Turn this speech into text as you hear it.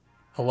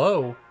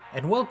Hello,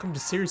 and welcome to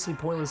Seriously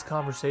Pointless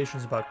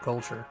Conversations About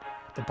Culture,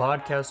 the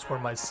podcast where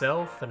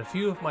myself and a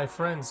few of my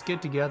friends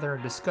get together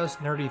and discuss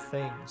nerdy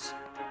things.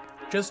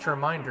 Just a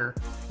reminder,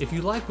 if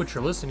you like what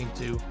you're listening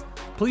to,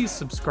 please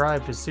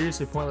subscribe to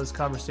Seriously Pointless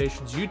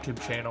Conversations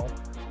YouTube channel,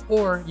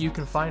 or you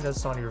can find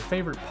us on your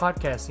favorite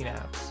podcasting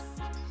apps.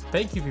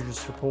 Thank you for your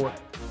support.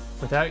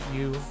 Without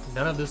you,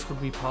 none of this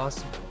would be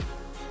possible.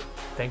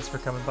 Thanks for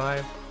coming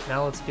by.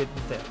 Now let's get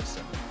into the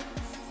episode.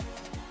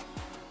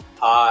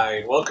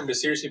 Hi, welcome to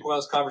Seriously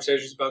Pointless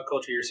Conversations About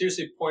Culture, your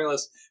seriously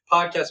pointless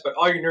podcast about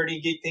all your nerdy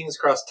geek things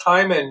across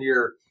time and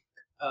your,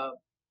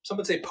 some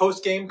would say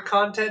post-game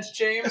content,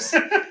 James?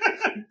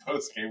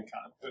 Post-game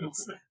content.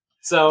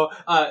 So,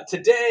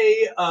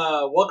 today,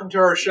 welcome to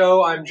our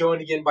show. I'm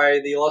joined again by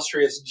the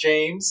illustrious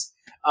James.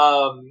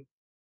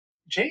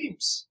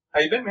 James, how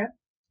you been, man?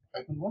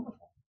 I've been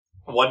wonderful.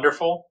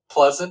 Wonderful,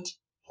 pleasant,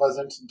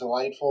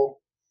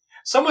 delightful.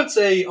 Some would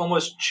say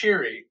almost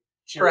cheery.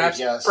 Perhaps,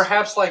 yes.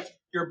 Perhaps like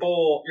your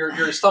bowl,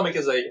 your stomach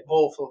is a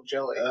bowl full of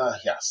jelly.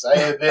 Yes, I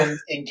have been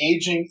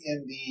engaging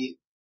in the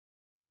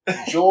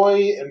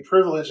joy and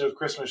privilege of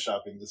Christmas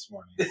shopping this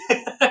morning,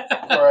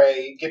 where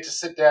I get to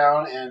sit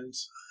down and,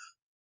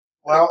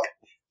 well,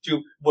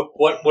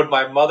 what would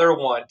my mother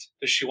want?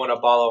 Does she want a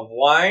bottle of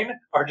wine,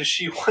 or does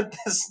she want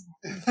this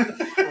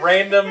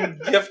random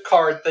gift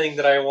card thing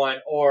that I want,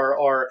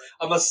 or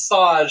a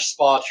massage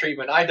spa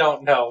treatment? I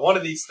don't know. One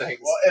of these things.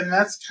 Well, and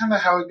that's kind of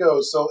how it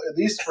goes. So at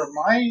least for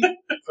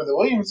the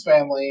Williams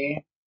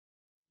family,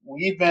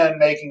 we've been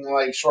making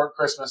like short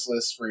Christmas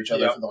lists for each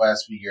other for the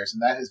last few years,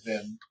 and that has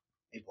been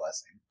a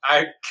blessing.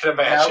 I can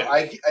imagine. Now,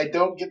 I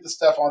don't get the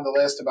stuff on the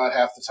list about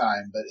half the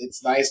time, but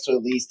it's nice to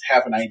at least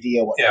have an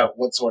idea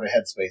what sort of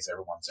headspace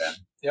everyone's in.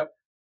 Yep.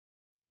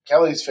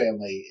 Kelly's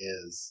family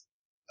is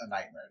a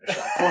nightmare to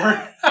shop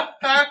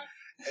for.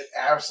 An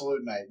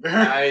absolute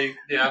nightmare.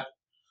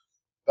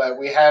 But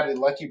we had a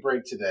lucky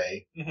break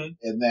today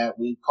in that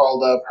we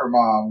called up her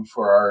mom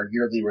for our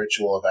yearly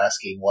ritual of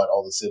asking what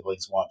all the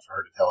siblings want for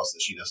her to tell us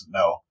that she doesn't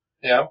know.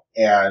 Yeah.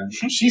 And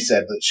she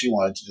said that she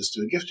wanted to just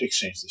do a gift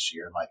exchange this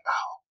year. I'm like,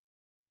 oh,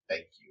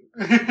 thank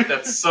you.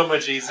 That's so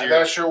much easier. I'm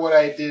not sure what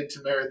I did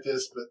to merit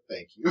this, but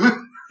thank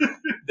you.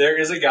 There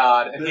is a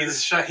God, and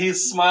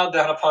he's smiled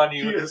down upon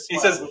you. He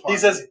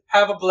says,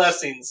 "Have a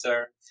blessing,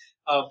 sir."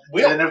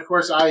 And of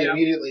course, I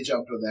immediately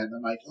jumped on that, and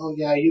I'm like, "Oh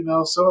yeah,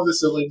 some of the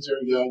siblings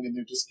are young and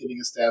they're just getting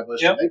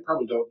established, and they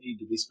probably don't need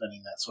to be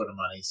spending that sort of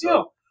money.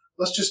 So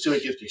let's just do a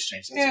gift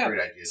exchange. That's a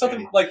great idea.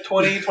 Something like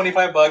 $20,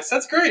 $25.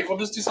 That's great. We'll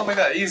just do something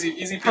like that. Easy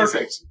peasy.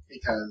 Perfect.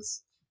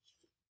 Because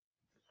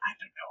I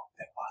don't know what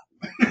they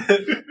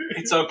want.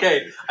 It's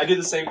okay. I do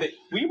the same thing.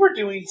 We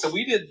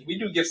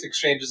do gift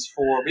exchanges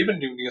we've been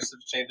doing gift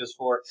exchanges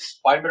for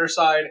Weinbetter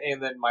side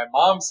and then my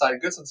mom's side,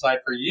 Goodson side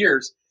for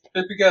years.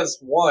 Just because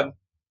one,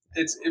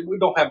 we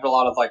don't have a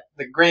lot of like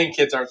the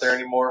grandkids aren't there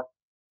anymore,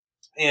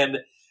 and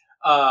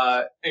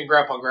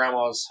grandpa and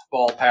grandma's have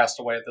all passed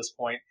away at this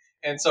point,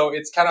 and so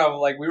it's kind of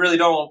like we really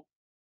don't.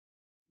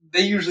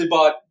 They usually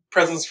bought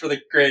presents for the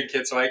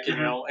grandkids, so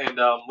and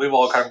we've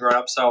all kind of grown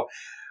up, so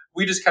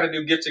we just kind of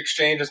do gift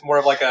exchange. It's more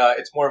of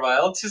a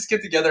let's just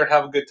get together and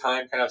have a good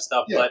time kind of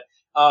stuff. Yeah.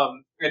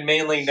 But and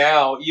mainly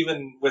now,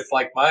 even with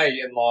like my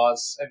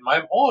in-laws and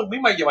we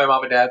might get my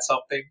mom and dad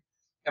something,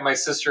 and my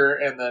sister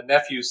and the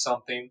nephews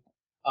something.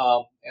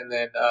 And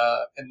then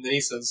and the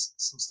nieces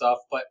some stuff,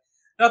 but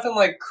nothing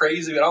like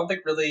crazy. I don't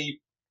think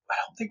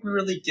we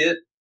really get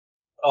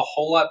a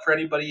whole lot for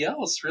anybody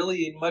else,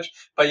 really much.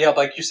 But yeah,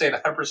 like you're saying,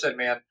 100%,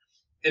 man.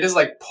 It is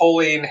like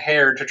pulling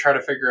hair to try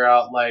to figure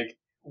out like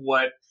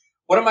what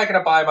am I going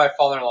to buy my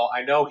father-in-law?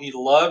 I know he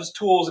loves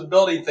tools and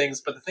building things,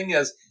 but the thing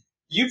is,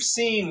 you've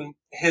seen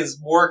his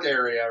work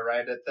area,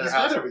 right? At their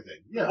house. He's got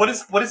everything. Yeah. What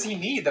does he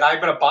need that I'm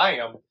going to buy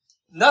him?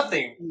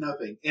 Nothing.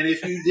 And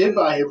if you did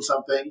buy him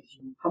something, he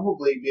would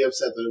probably be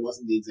upset that it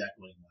wasn't the exact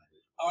one he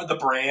wanted. Or the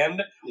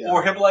brand. Yeah.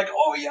 Or he'll be like,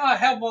 oh yeah, I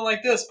have one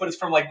like this, but it's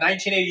from like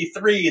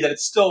 1983 that it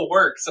still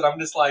works. And I'm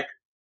just like,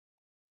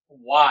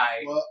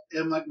 why? Well,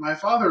 and like my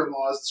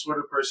father-in-law is the sort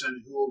of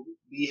person who will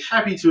be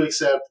happy to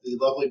accept the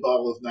lovely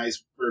bottle of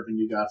nice bourbon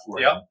you got for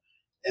him.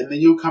 And then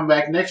you'll come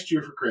back next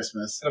year for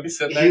Christmas. It'll be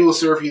sitting there. He will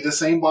serve you the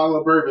same bottle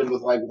of bourbon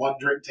with like one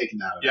drink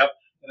taken out of it.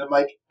 And I'm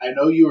like, I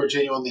know you are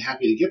genuinely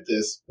happy to get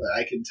this, but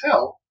I can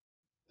tell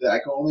that I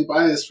can only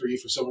buy this for you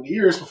for so many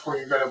years before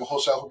you're going to have a whole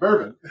shelf of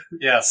bourbon.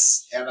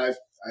 Yes. And I've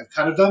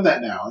kind of done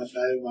that now. And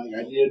I'm like,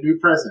 I need a new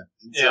present.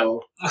 And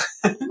so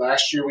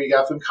last year we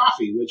got them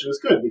coffee, which was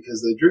good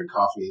because they drink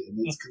coffee and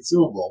it's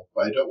consumable.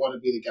 But I don't want to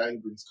be the guy who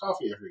brings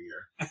coffee every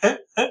year.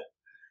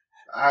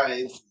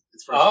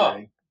 It's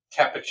frustrating.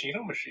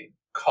 Cappuccino machine.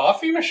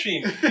 Coffee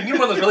machine. You need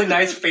one of those really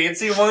nice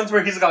fancy ones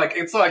where he's got like,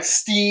 it's like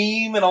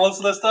steam and all this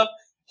other stuff.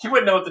 He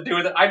wouldn't know what to do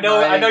with it. I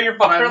know your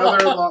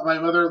father-in-law. My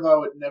mother-in-law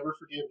would never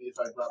forgive me if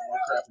I brought more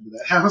crap into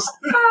that house.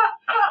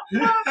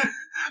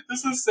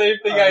 This is the same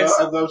thing I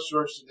love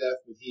George to death,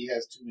 but he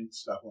has too many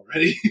stuff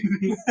already.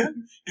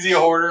 Is he a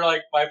hoarder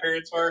like my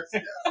parents were?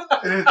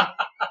 Yeah.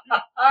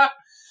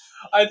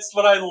 It's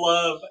what I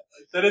love.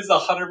 That is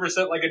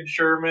 100% like a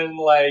German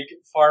like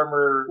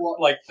farmer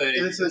like thing.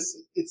 And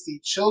it's the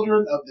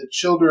children of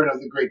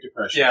the Great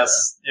Depression.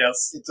 Yes, era.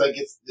 Yes. It's like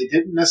they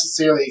didn't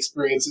necessarily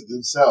experience it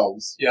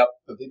themselves. Yep.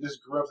 But they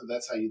just grew up that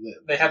that's how you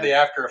live. They have the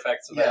after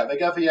effects of that. Yeah, they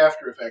got the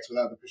after effects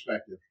without the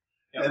perspective.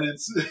 Yep. And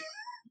it's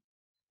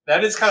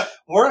that is kind of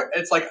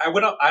it's like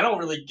I don't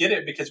really get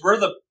it because we're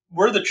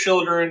the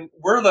children,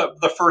 we're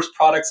the first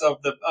products of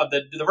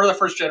we're the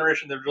first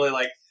generation that really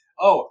like,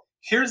 oh,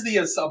 here's the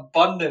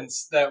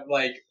abundance that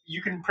like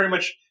you can pretty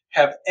much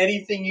have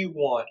anything you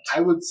want.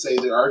 I would say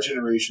that our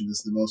generation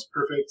is the most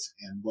perfect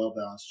and well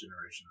balanced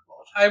generation of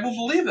all. I will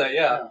believe that.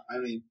 Yeah. I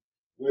mean,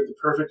 we're the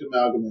perfect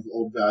amalgam of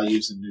old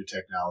values and new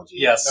technology.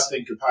 Yes.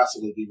 Nothing could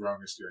possibly be wrong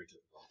or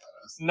stereotypical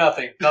about us.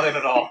 Nothing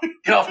at all.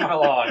 Get off my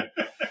lawn.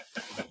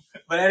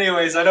 But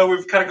anyways, I know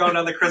we've kind of gone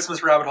down the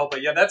Christmas rabbit hole,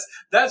 but yeah,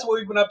 that's what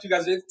we've been up to,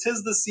 guys. It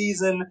is the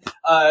season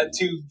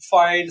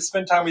to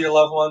spend time with your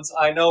loved ones.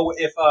 I know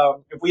if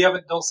we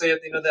don't say it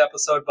at the end of the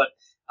episode, but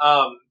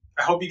I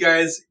hope you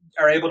guys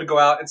are able to go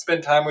out and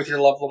spend time with your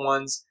loved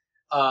ones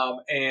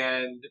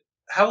and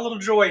have a little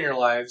joy in your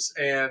lives.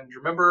 And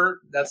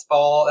remember, that's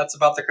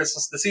about the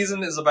Christmas. The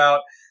season is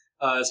about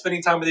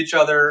spending time with each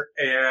other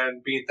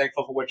and being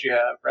thankful for what you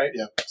have, right?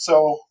 Yeah.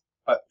 So.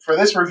 But for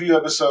this review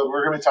episode,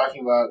 we're going to be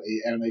talking about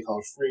an anime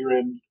called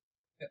Frieren,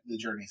 The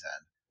Journey's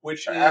End.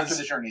 Which is After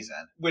the Journey's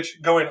End. Which,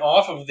 going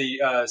off of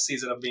the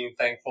season of being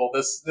thankful,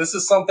 this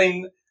is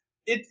something,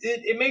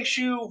 it makes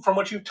you, from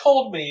what you've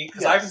told me,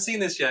 because I haven't seen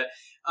this yet,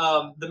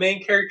 the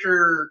main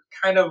character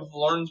kind of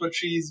learns what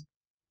she's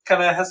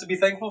kind of has to be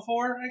thankful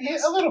for, I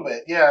guess? Yeah, a little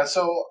bit, yeah.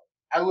 So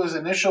I was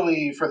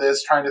initially, for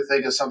this, trying to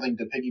think of something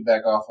to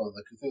piggyback off of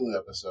the Cthulhu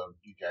episode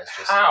you guys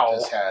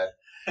just had.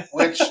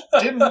 Which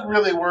didn't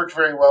really work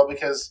very well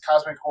because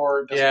cosmic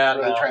horror doesn't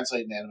really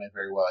translate in anime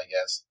very well, I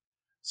guess.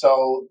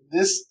 So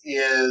this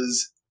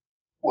is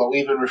what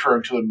we've been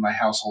referring to in my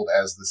household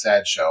as the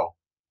sad show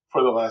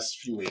for the last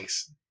few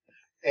weeks.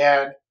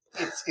 And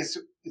it's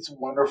a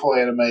wonderful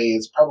anime.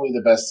 It's probably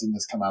the best thing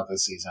that's come out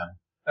this season.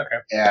 Okay.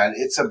 And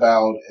it's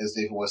about, as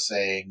David was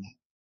saying,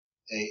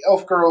 a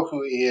elf girl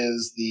who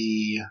is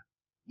the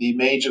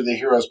mage of the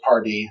hero's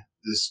party.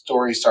 The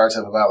story starts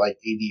up about 80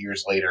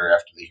 years later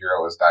after the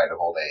hero has died of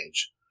old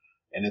age.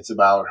 And it's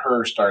about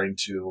her starting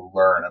to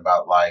learn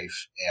about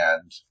life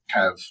and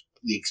kind of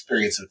the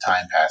experience of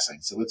time passing.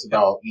 So it's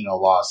about,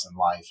 loss in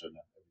life and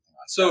everything like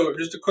that. So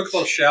just a quick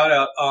little shout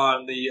out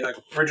on the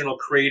original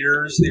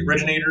creators, the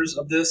originators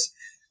of this.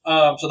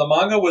 So the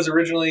manga was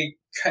originally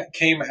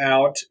came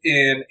out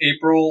in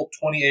April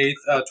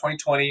 28th,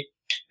 2020.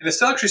 And it's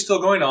still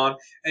going on.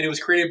 And it was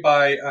created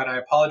by, and I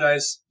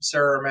apologize,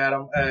 sir or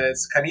madam,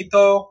 it's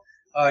Kanito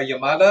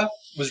Yamada,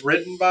 was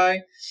written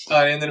by,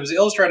 and then it was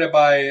illustrated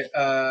by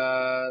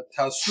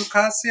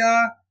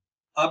Tatsukasa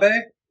Abe.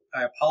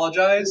 I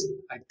apologize.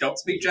 I don't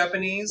speak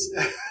Japanese.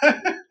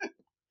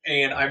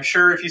 And I'm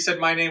sure if you said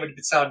my name, it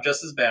would sound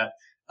just as bad.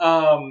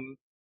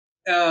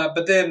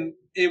 But then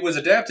it was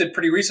adapted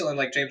pretty recently,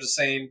 like James was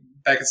saying,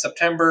 back in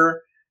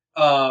September,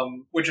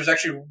 which was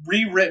actually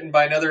rewritten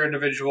by another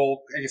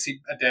individual. I guess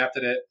he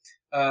adapted it.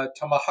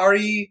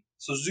 Tamahari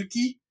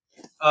Suzuki.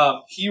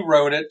 He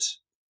wrote it.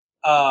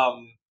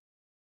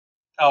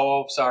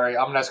 Sorry.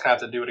 I'm just going to have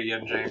to do it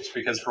again, James,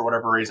 because for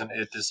whatever reason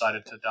it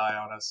decided to die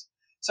on us.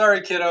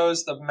 Sorry,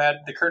 kiddos.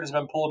 The curtain's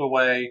been pulled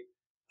away.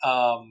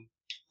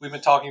 We've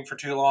been talking for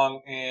too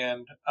long,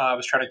 and I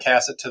was trying to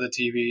cast it to the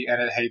TV,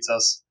 and it hates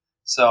us.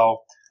 So,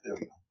 there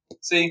we go.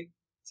 See?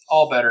 It's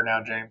all better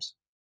now, James.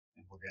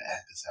 And we're going to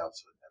add this out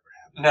so it never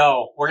happens.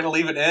 No, we're going to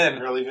leave it in.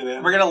 We're going to leave it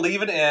in? We're going to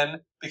leave it in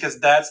because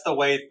that's the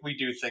way we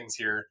do things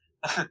here.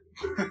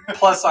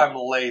 Plus, I'm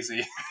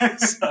lazy.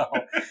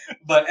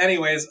 But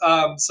anyways,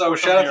 so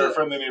shout out to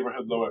from the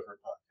Neighborhood Low Effort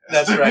Podcast.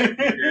 That's right.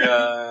 What are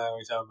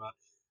you talking about?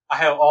 I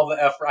have all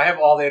the effort. I have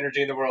all the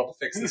energy in the world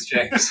to fix this,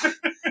 James.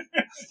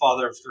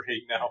 Father of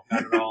three. No,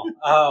 not at all.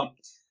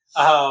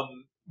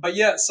 But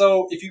yeah,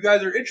 so if you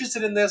guys are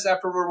interested in this, if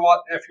you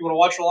want to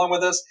watch along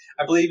with us,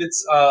 I believe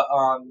it's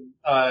on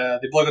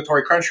the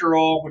obligatory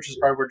Crunchyroll, which is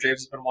probably where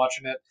James has been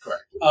watching it.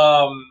 Correct.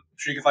 I'm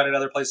sure you can find it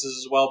other places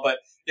as well. But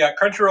yeah,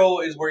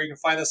 Crunchyroll is where you can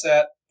find this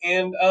at.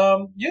 And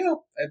yeah,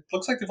 it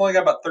looks like they've only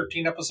got about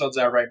 13 episodes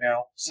out right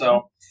now.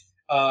 So,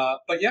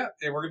 but yeah,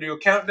 and we're going to do a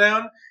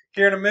countdown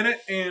here in a minute,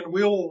 and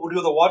we'll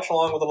do the watch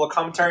along with a little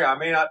commentary. I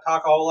may not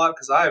talk a whole lot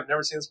because I have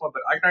never seen this one,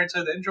 but I can already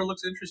tell you the intro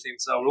looks interesting.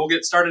 So we'll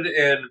get started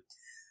in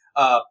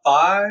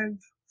 5,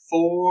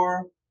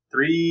 4,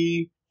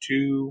 3,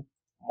 2,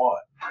 1.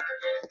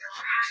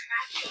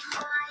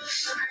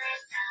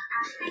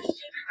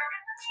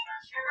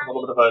 A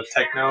little bit of a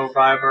techno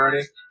vibe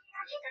already.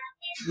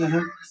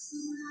 Mm-hmm.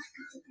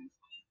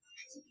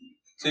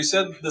 So you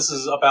said this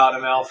is about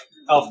an elf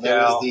gal.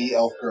 That is the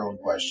elf girl in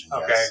question.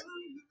 Okay. Yes.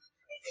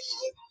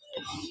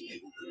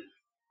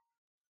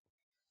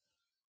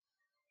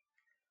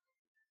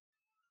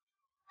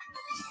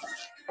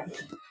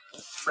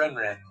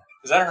 Frienen.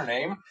 Is that her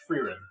name?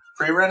 Frieren.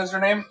 Frieren is her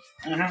name?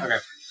 Mm-hmm. Okay.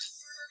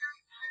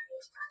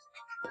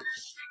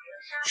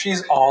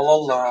 She's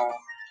all alone.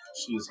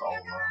 She's all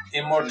alone.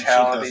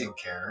 Immortality. She doesn't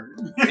care.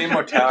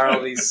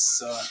 Immortality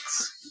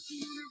sucks.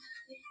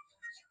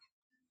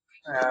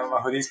 I don't know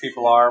who these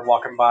people are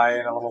walking by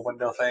in a little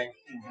window thing.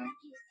 Mm-hmm.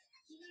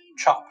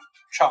 Chop,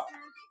 chop.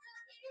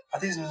 Are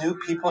these new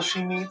people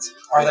she meets?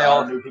 Are they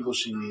all new people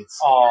she meets?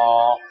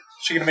 Aww.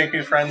 She gonna make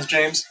new friends,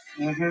 James?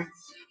 Mm-hmm.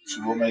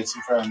 She will make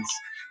some friends.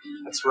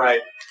 That's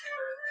right.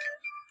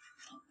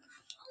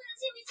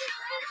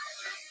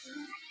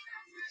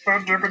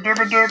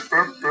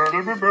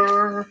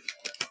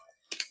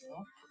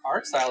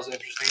 Art style is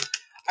interesting.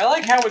 I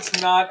like how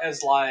it's not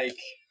as like.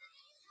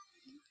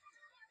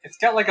 It's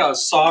got like a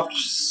soft.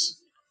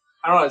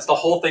 I don't know. Does the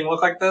whole thing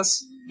look like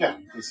this? Yeah,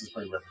 this is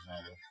pretty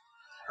representative.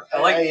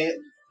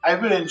 I've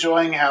been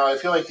enjoying how I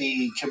feel like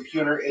the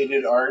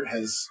computer-aided art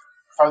has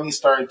finally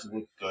started to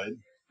look good.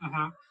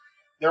 Mm-hmm.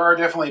 There are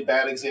definitely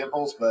bad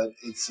examples, but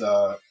it's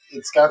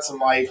got some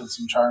life and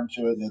some charm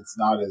to it, and it's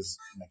not as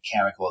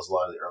mechanical as a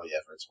lot of the early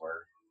efforts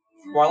were.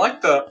 Well,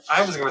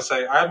 I was going to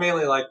say, I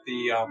mainly like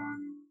the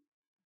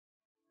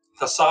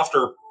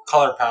softer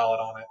color palette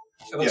on it.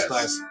 It looks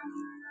nice.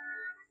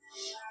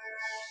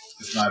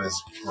 It's not as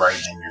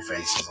bright in your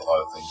face as a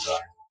lot of things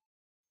are.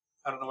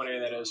 I don't know what any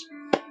of that is.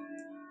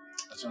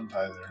 I don't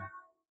either.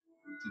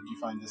 Did you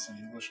find this in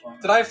English one?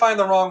 Did I find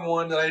the wrong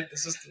one?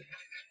 Is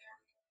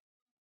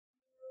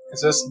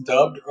this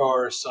dubbed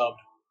or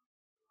subbed?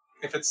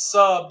 If it's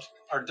subbed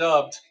or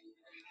dubbed,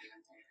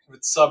 if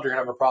it's subbed, you're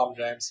going to have a problem,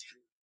 James.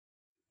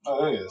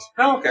 Oh, it is.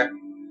 Oh, okay.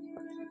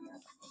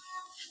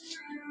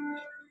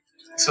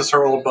 This is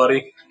her old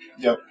buddy.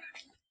 Yep.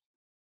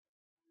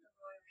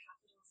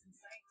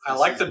 I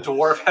like the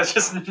dwarf has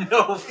just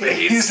no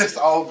face. He's just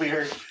all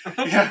beard.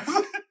 Yeah.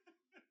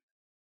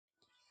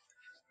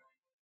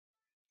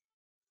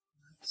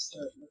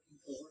 Start looking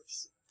for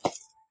work.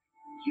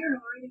 You're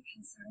already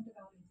concerned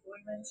about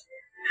employment?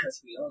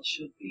 As we all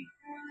should be.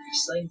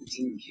 Slaying the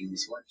Demon King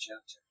was one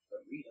chapter,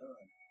 but read on.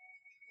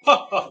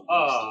 Ha ha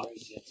ha!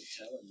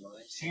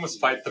 We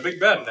must fight the Big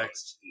Ben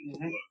next.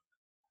 Mm-hmm.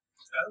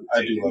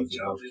 I do love the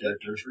dwarf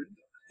character.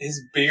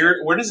 His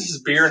beard, where does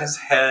his beard and his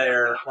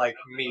hair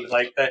meet?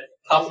 Like the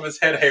top of his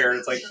head hair.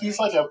 It's like he's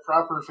like a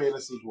proper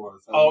fantasy dwarf.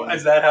 I mean,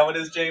 is that how it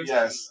is, James?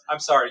 Yes. I'm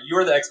sorry,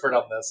 you're the expert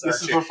on this.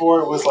 This is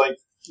before it was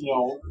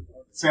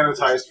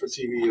sanitized for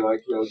TV.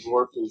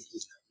 Dwarf is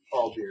just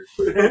all beard.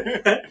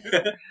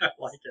 I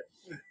like it.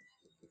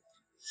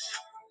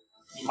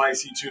 You might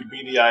see two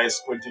beady eyes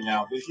squinting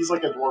out. He's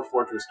like a dwarf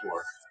fortress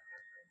dwarf.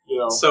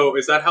 So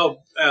is that how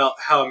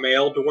a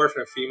male dwarf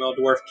and a female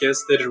dwarf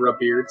kiss? They just rub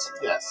beards?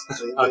 Yes.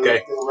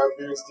 Okay. They rub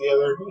beards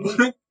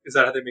together. Is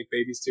that how they make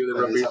babies too? They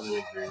rub beards? How they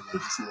make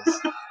babies, yes.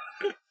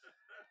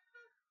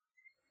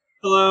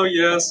 Hello,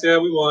 yes, yeah,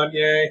 we won.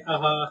 Yay.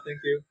 Haha, thank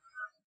you.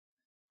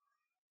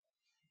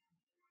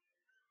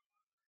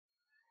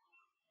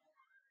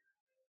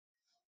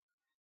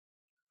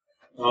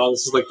 Oh,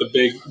 this is like the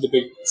big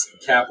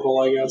capital,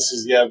 I guess.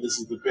 This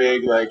is the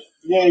big,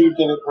 you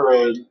did it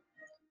parade.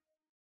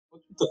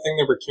 What's the thing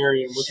they were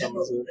carrying with them?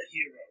 Is it? The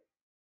hero,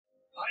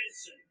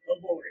 Hyacin the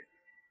warrior,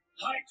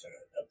 Hyter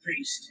the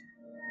priest,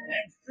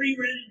 and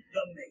Frienen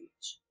the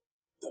mage.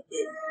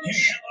 You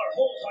have our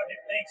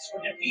wholehearted thanks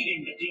for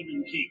defeating the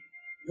Demon King.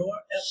 Your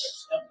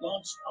efforts have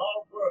launched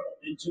our world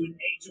into an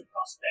age of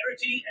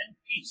prosperity and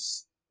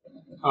peace.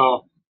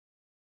 Oh.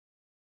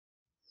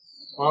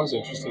 Well, that was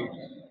interesting.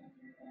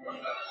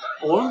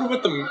 I wonder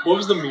what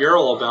was the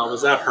mural about?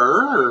 Was that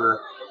her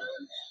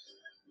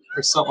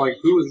or something like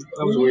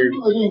that was weird.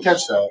 I didn't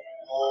catch that.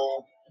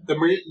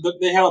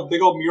 They had a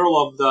big old mural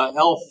of the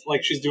elf,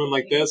 like she's doing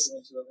like this,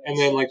 and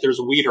then there's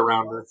weed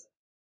around her.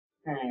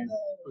 It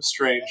was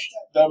strange.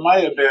 That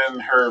might have been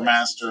her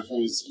master,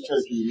 whose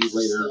character you meet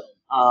later.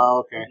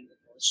 Oh, okay.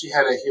 She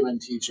had a human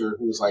teacher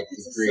who was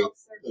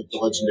the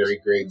legendary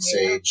great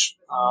sage.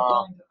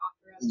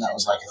 And that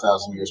was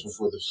 1,000 years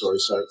before the story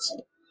starts.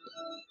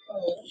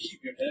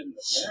 Keep your head in the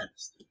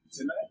past.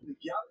 Tonight, the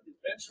gallant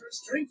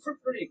adventurers drink for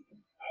free.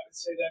 I would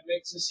say that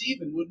makes us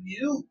even, wouldn't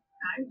you?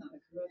 I'm not a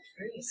corrupt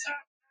priest.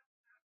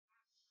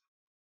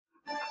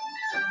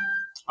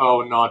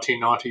 Oh, naughty,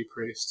 naughty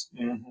priest.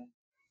 Mm-hmm.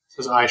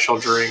 Says, I shall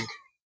drink.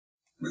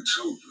 It's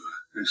over,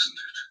 isn't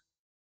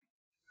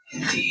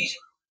it? Indeed.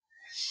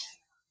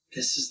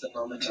 This is the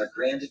moment our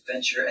grand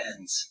adventure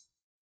ends.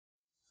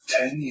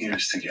 10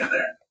 years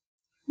together.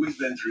 We've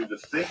been through the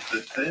thick,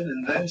 the thin,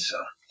 and then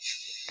some.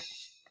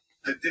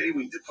 The day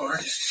we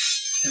departed,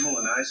 Himmel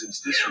and Eisen's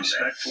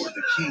disrespect toward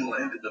the king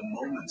landed the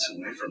moments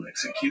away from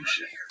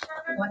execution.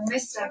 One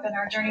misstep and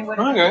our journey would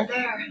have been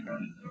there.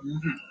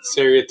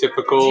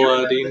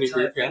 Stereotypical D&D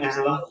group, yeah. Ready to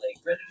do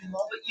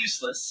all but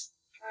useless.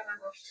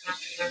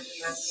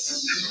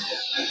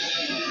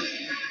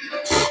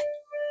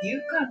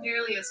 You've gone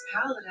nearly as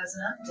pallid as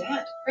an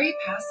undead. Are you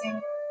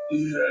passing?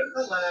 Yes.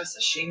 Alas,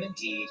 a shame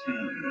indeed.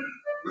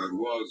 That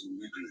was a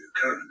weekly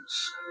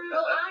occurrence.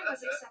 Well, I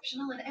was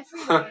exceptional in every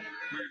way.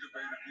 We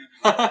debated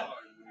leaving alive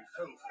when we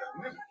fell for that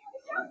mimic.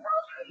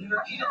 You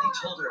repeatedly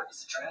told her it was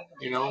a trap,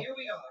 and You know? here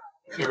we are.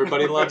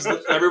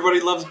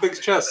 Everybody loves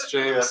big chests,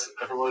 James. Yes,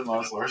 everyone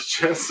loves large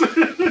chests.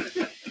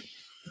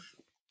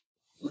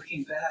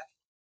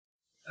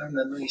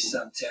 Our memories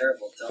sound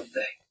terrible, don't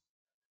they?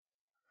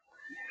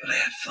 But I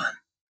had fun.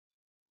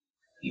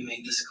 You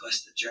made this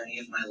quest the journey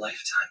of my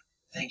lifetime.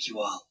 Thank you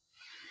all.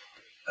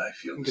 I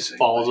feel He just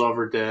falls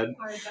over dead.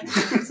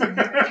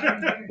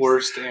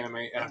 Worst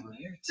anime ever.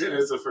 It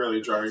is a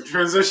fairly jarring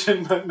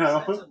transition, but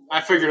no.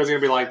 I figured it was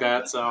going to be like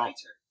that, so.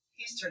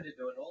 He's turned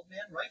into an old man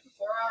right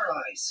before our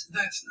eyes.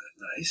 That's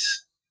not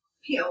nice.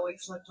 He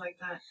always looked like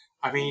that.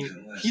 I mean,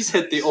 he's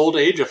hit the old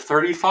age of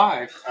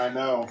 35. I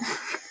know.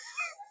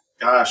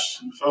 Gosh,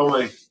 if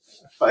only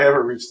if I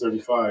ever reached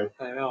 35.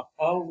 I know.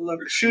 Oh,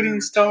 look, shooting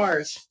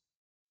stars.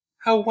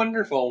 How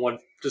wonderful. One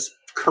just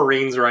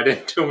careens right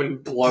into him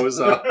and blows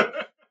up.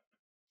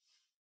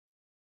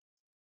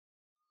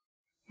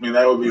 I mean,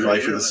 that would be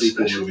like in a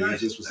sequel movie if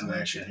this was an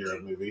action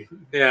hero movie.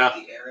 Yeah.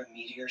 The era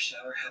meteor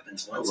shower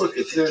happens Oh, once look,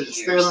 every it's 50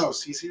 years.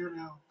 Thanos. He's here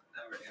now.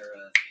 Our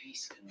era of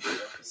peace can be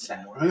welcomed in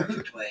a more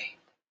perfect way.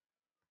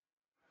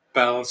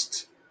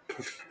 Balanced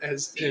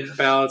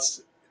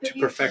to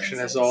perfection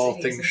as all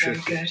things should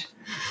be. Good.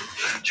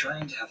 I'm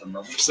trying to have a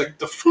moment. Just like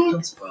the food.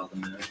 Don't spoil the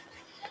mood.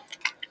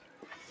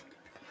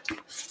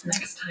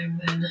 Next time,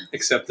 then.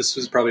 Except this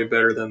was probably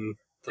better than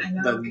I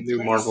know, the good new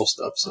place. Marvel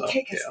stuff, so I'll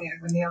take us yeah. there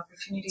when the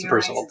opportunity It's a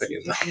personal arises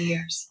in opinion, 50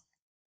 years.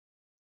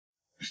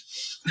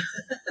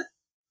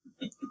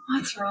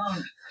 What's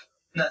wrong?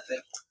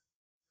 Nothing.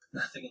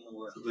 Nothing in the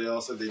world. They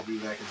all said they'd be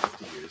back in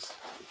 50 years.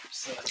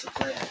 So it's a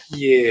plan. 50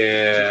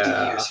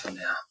 Yeah. years from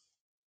now.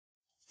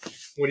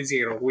 What is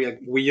he gonna get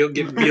wheeled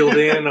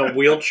in a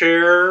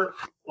wheelchair,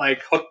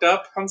 like hooked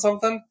up on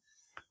something?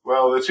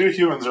 Well, the two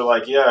humans are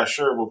like, yeah,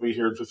 sure, we'll be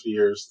here in 50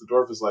 years. The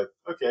dwarf is like,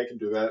 okay, I can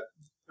do that.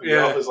 And the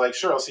elf is like,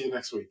 sure, I'll see you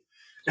next week.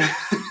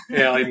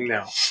 Yeah, like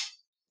no.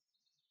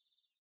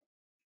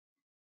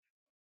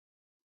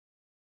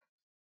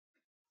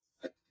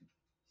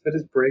 That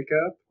is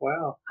breakup?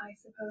 Wow. I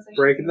suppose I should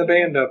Breaking the be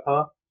band up,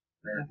 huh?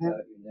 Mapped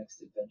out your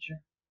next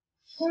adventure.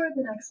 For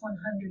the next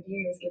 100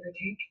 years, give or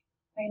take,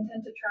 I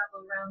intend to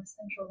travel around the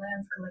Central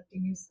Lands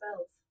collecting new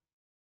spells.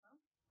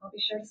 Well, I'll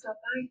be sure to stop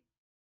by.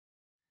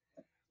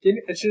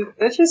 That's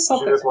just She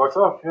something. just walks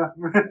off, yeah.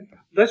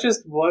 That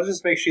just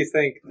makes you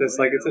think that's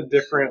like it's a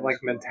different like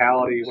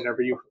mentality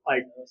whenever you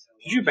like.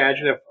 Could you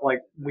imagine if like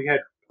we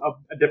had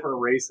a different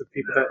race of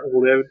people that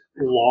lived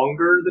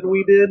longer than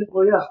we did?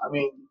 Well, yeah, I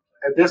mean,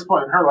 at this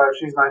point in her life,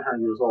 she's 900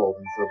 years old.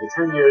 And so the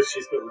 10 years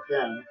she spent with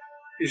them,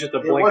 It's just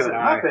a it blink of wasn't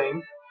an eye. nothing,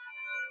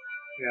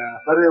 Yeah,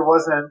 but it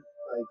wasn't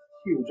like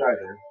huge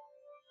either.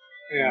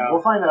 yeah.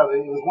 We'll find out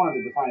it was one of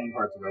the defining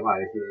parts of her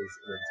life. It was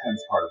an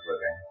intense part of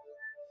living.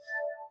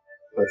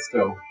 But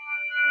still.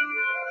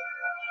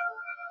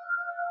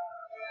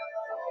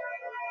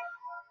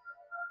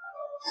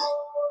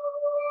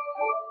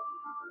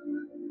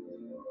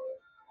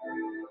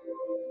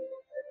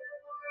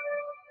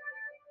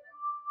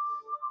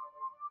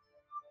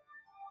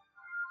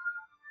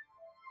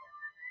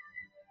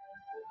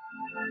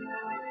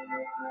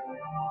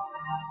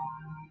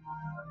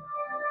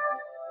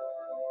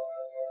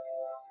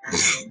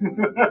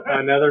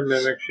 Another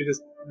mimic. She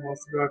just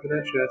wants to go after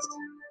that chest.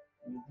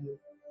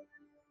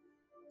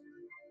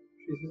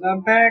 She says,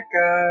 "I'm back,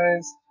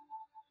 guys."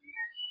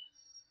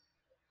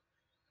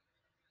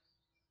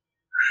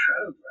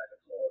 Shadow Dragon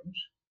Horns.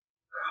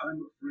 I'm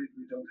afraid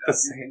we don't The have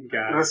same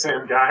guy. The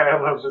same guy.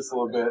 I love this a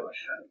little bit.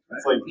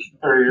 It's like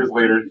 30 years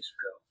later.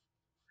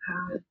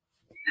 How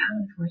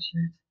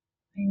unfortunate.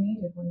 I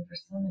needed one for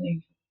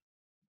summoning.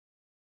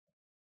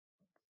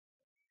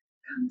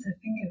 Come to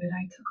think of it,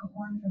 I took a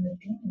horn from the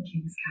Demon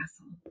King's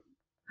castle.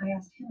 I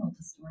asked Himmel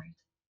to store it.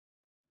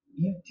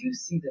 You do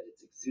see that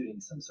it's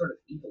exuding some sort of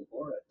evil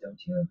aura, don't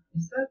you?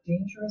 Is that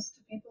dangerous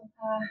to people?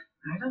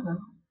 I don't know.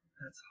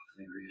 That's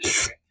awfully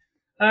reassuring.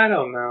 I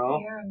don't know.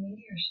 The air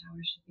meteor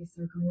shower should be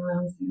circling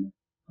around soon.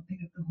 I'll pick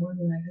up the horn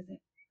when I visit.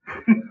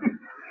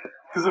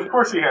 Because of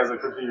course he has it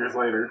 50 years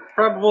later.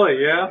 Probably,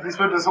 yeah. He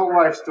spent his whole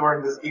life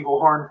storing this evil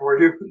horn for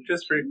you.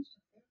 Just for Since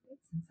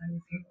I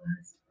was here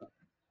last.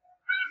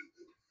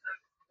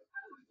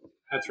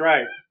 that's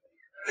right.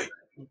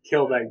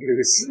 Kill that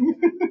goose.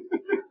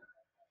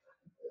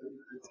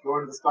 It's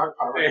going to the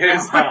stockpile right It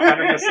is now.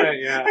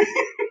 100%. Yeah.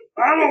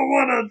 I don't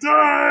want to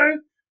die.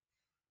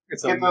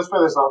 It's Get those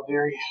feathers off,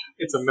 dearie.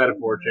 It's a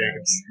metaphor,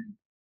 James.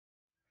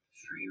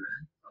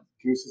 Frieren.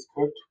 Goose is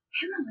cooked.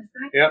 Himmel, is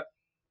that? Yep.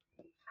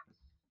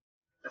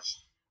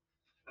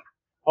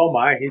 Oh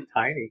my, he's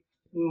tiny.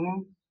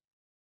 Mm-hmm.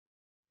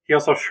 He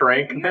also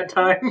shrank in that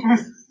time.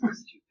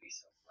 Must you be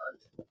so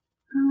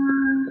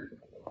blunt?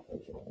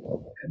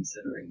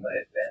 Considering my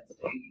advanced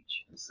age,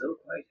 I'm still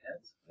quite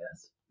handsome,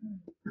 yes?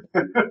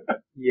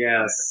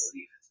 Yes, I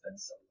believe it's been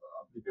so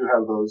long. You do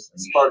have those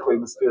sparkly,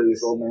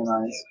 mysterious old man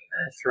eyes.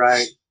 that's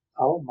right.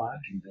 Oh my. I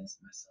convinced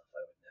myself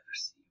I would never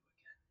see you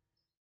again.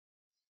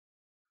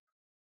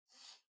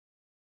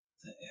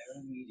 The air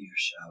meteor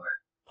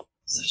shower.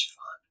 Such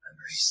fond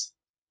memories.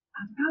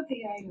 About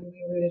the item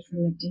we looted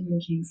from the Demon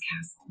King's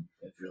castle.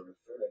 If you're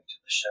referring to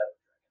the Shadow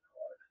Dragon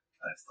Horn,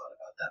 I've thought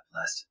about that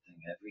blasted thing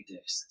every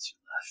day since you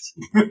left.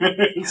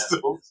 It's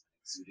still-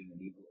 Exuding an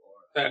evil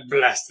aura. That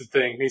blasted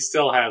thing. He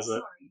still has it.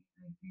 Sorry,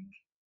 I think.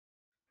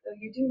 Though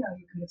you do know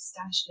you could have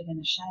stashed it in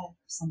a shed or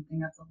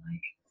something of the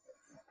like.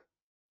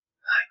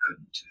 I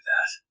couldn't do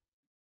that.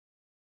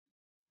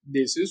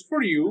 This is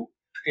for you.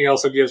 He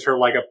also gives her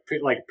like a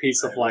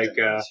piece of what do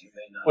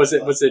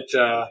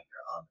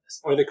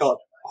they call it?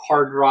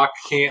 Hard rock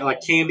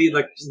candy,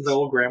 like the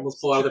old grandmas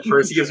pull out of the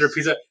purse. He gives her a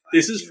piece of.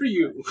 This is for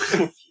you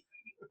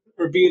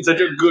for being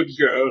such a good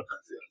girl.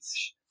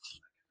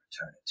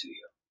 Return it to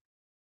you.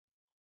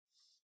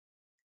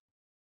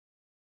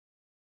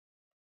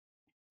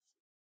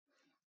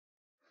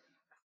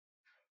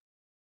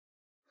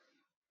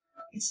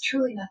 It's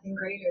truly nothing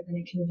greater than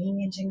a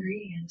convenient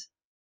ingredient.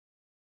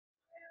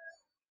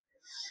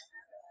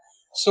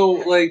 So,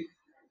 like,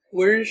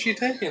 where is she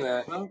taking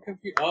that? I'm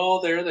confused. Oh,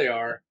 there they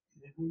are.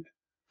 The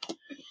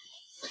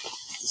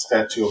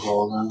statue of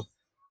all of them.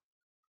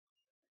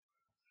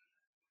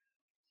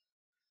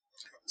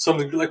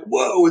 Something be like,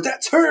 whoa,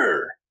 that's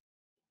her!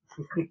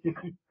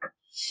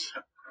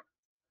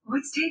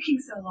 What's taking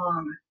so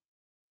long?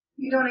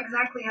 You don't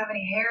exactly have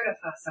any hair to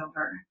fuss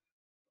over.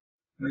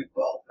 We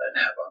bald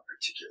men have our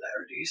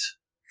particularities.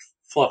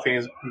 Fluffing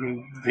his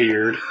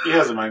beard. He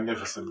has a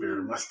magnificent beard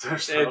and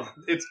mustache, though.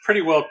 It's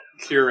pretty well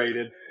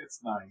curated. It's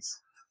nice.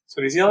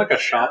 So is he at like a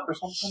shop or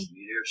something?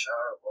 Meteor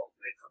shower won't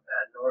wait for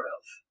man nor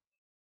elf.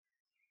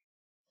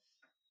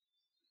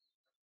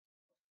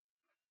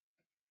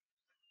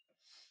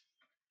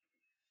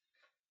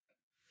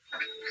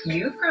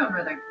 You've grown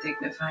rather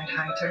dignified,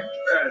 Hyter.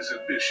 As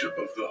a bishop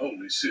of the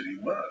holy city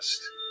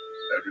must.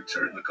 I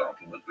return the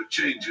compliment, but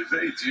change of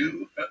aid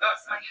you.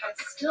 My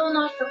head's still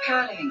not for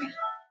padding.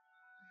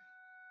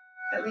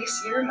 At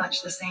least you're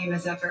much the same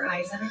as ever,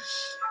 Eisen.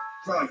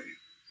 Polly,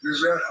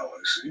 is that how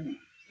I seem?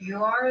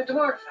 You are a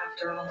dwarf,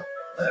 after all.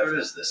 Where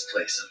is this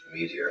place of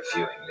meteor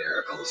viewing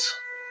miracles?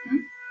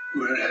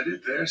 We're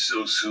headed there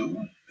so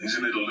soon.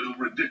 Isn't it a little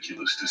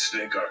ridiculous to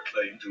stake our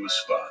claim to a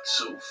spot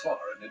so far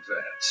in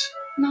advance?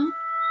 No,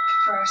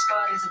 for our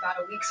spot is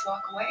about a week's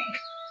walk away.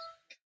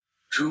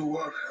 To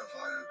what have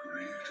I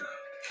agreed?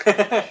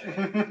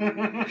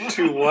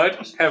 To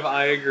what have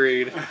I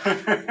agreed?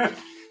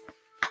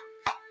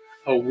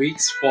 A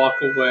week's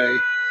walk away.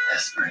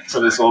 This brings For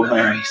this back old man.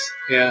 memories.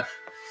 Yeah.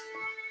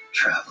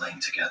 Traveling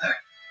together.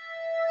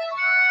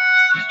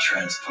 It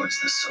transports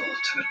the soul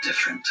to a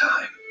different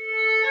time.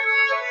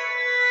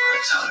 A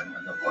time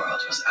when the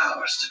world was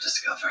ours to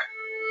discover.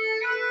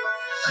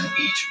 When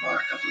each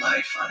mark of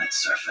life on its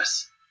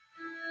surface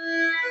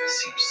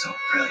seemed so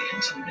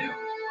brilliant and new.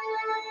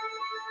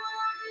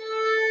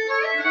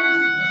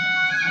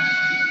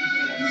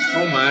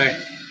 Oh my.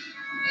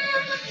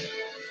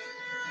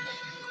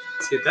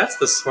 See, that's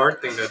the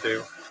smart thing to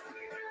do.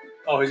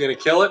 Oh, he's gonna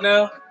kill it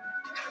now?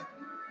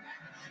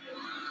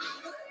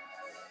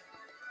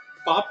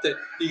 Bopped it.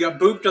 You got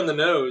booped on the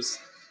nose.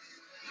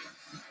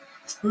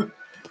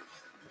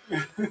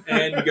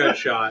 And you got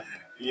shot.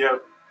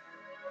 Yep.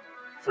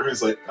 For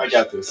his like, I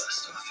got this.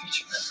 Dust of a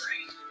future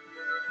memory.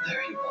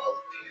 There you all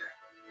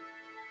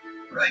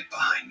appear. Right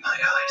behind my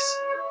eyes.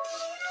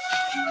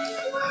 I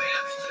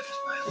have lived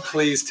my life.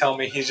 Please tell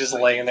me he's just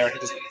laying there and he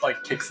just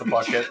like kicks the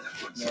bucket.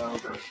 No,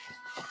 but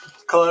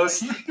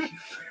Close.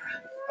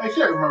 I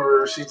can't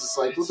remember. She's just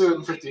like, we'll do it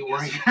in 50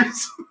 more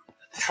years.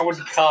 That would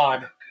be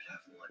con.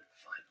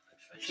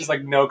 She's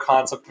like no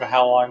concept of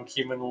how long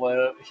humans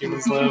live. She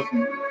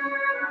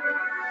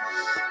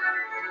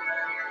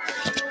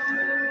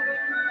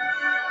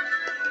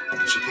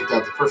picked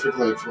out the perfect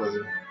lake for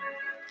them.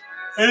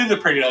 It is a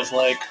pretty nice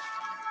lake.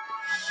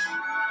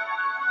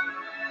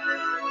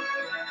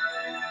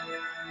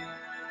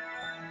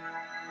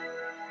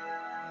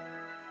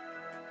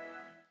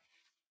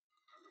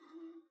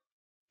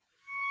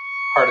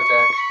 Heart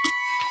attack.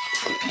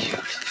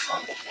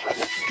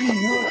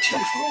 Beautiful.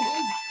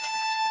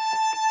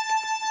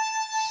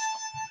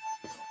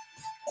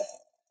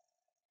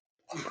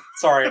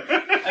 Sorry.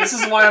 This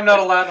is why I'm not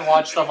allowed to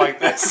watch stuff like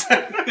this.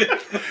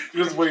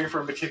 You're just waiting for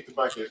him to kick the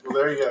bucket. Well,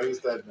 there you go. He's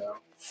dead now.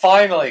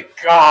 Finally.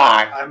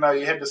 God. I know.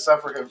 You had to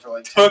suffer him for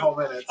like 10 whole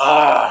minutes.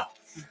 At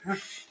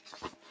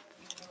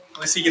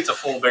least he gets a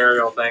full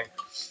burial thing.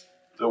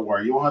 Don't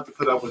worry. You won't have to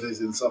put up with his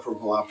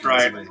insufferable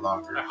optimism any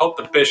longer. I hope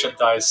the bishop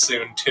dies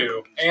soon,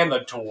 too. And the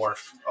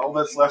dwarf. All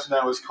that's left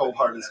now is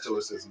cold-hearted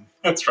stoicism.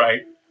 That's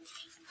right.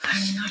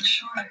 I'm not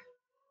sure.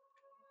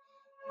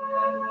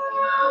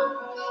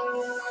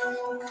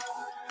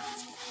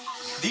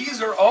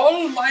 These are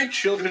all my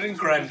children and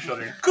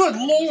grandchildren. Good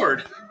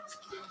Lord.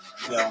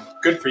 Yeah.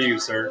 Good for you,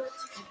 sir.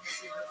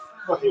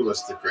 Well, he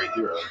was the great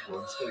hero.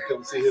 Everyone's going to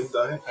come see him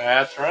die.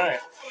 That's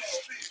right. Be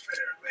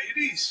fair,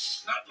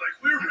 ladies. Not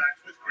like we're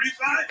racked with grief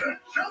either.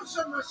 Show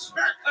some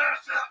respect.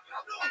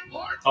 No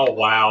part. Oh,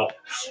 wow.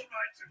 How am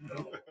I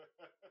to know?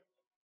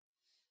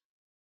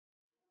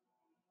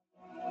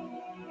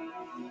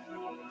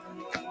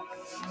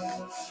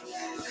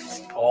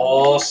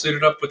 All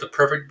suited up with the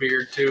perfect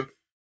beard, too.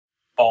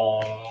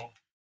 Bong.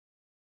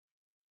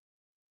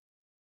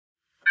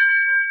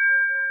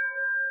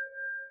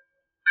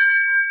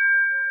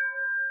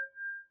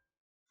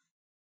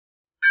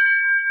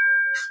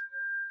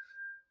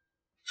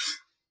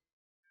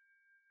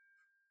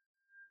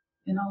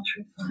 In all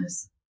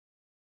truthfulness,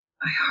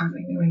 I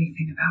hardly knew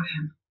anything about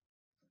him.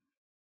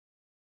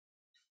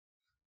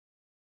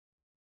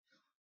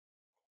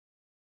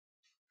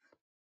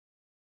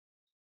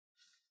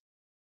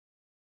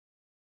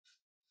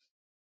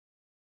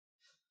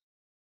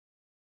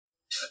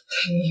 But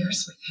 10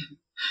 years with him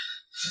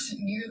isn't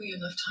nearly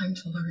enough time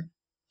to learn.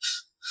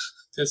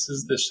 This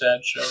is the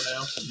sad show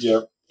now.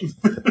 Yep.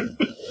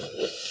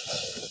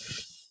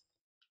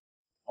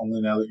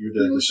 Only now that you're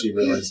dead does she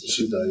realize that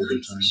she died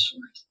every time.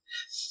 Short.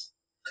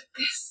 But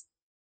this,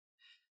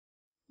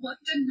 why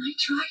didn't I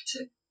try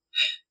to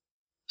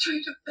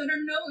better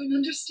know and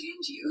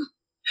understand you?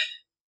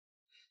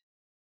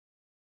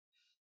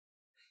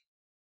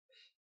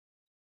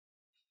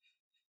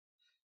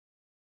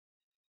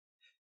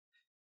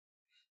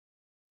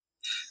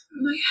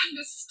 My hand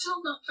is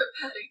still not for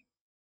petting.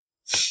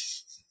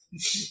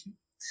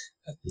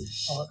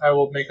 I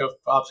will make an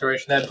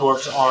observation that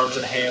dwarf's arms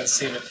and hands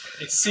seem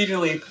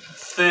exceedingly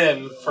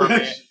thin for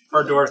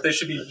a dwarf. They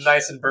should be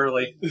nice and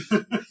burly.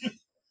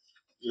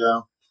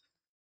 Yeah.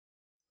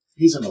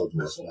 He's an old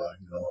dwarf.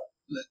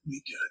 Let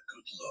me get a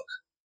good look.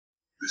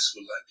 This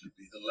will likely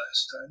be the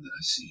last time that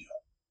I see you.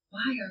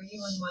 Why, are you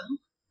unwell?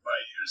 My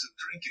years of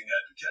drinking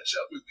had to catch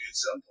up with me at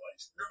some point.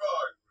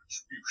 Divine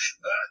retribution.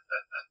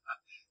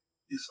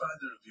 If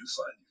either of you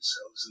find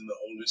yourselves in the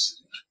Holy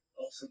City,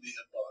 offer me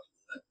a bottle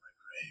at my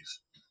grave.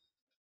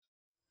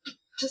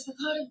 Does the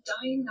thought of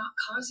dying not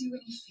cause you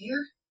any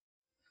fear?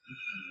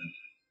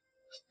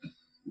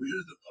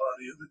 We're the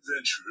party of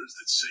adventurers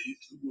that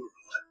saved the world.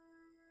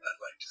 I'd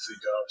like to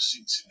think our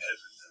seats in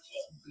heaven have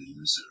long been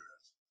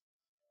reserved.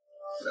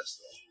 That's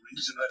the whole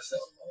reason I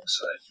fought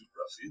alongside you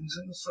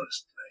ruffians in the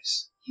first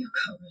place. You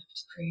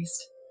corrupt priest.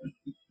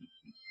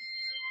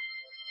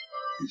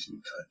 If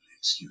you'll kindly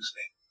excuse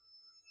me.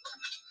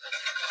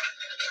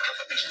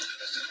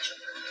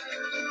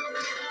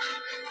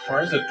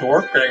 Where is the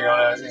dwarf getting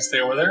on? Is he stay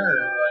over there?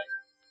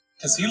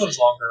 Because he lives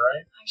longer,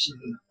 right? I should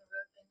be on the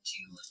road then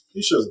too.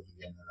 He shows up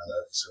again in another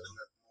episode.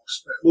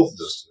 Both of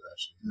those two,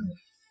 actually.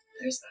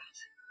 There's that.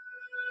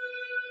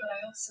 But I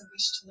also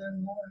wish to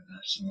learn more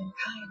about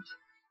humankind.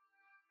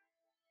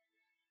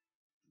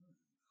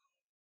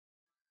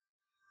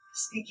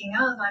 Speaking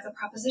of, I have a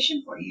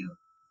proposition for you.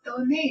 Though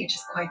a mage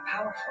is quite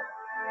powerful,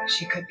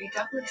 she could be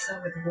doubly so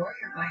with a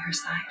warrior by her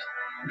side.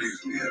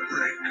 Give me a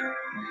break.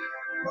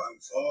 I'm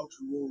far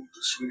too old to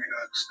swing an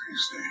axe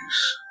these days.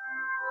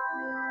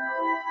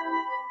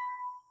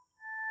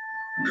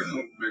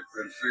 Don't make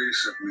that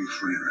face at me,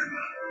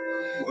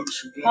 Frienen.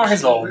 Once you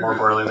He's a little more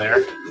burly there.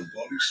 Your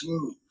body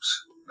slows,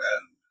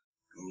 and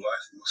your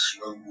life will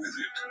slow with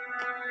it.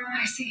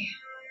 I see.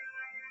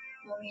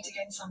 We'll meet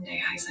again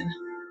someday, Eisen.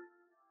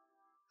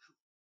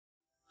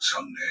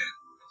 Someday.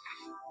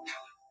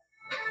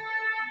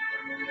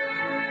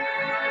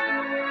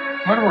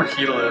 I wonder where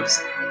he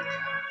lives.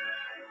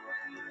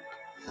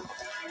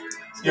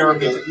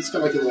 He's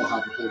got like a little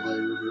hopping pole by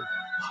a river.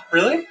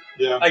 Really?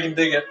 Yeah. I can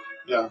dig it.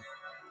 Yeah.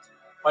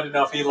 I didn't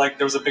know if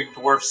there was a big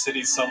dwarf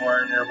city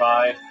somewhere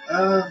nearby.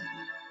 At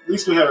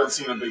least we haven't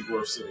seen a big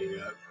dwarf city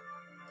yet.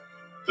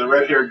 The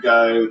red-haired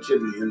guy, the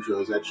kid in the intro,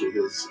 is actually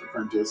his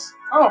apprentice.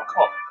 Oh,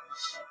 cool.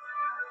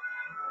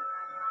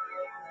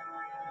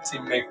 Does he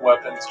make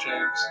weapons,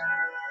 James?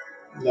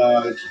 No,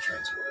 I think he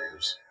trains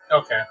warriors.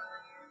 Okay.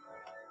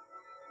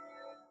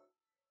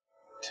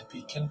 To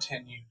be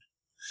continued.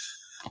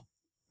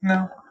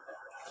 No.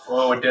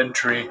 Whoa, a dead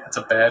tree. That's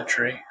a bad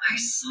tree. I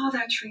saw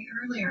that tree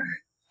earlier.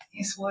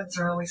 These woods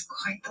are always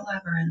quite the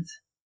labyrinth.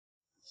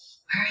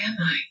 Where am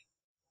I?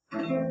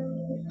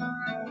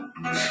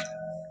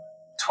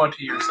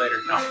 20 years later,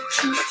 no.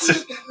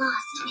 Don't get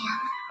lost, man.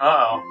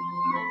 Uh-oh.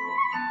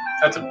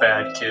 That's a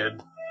bad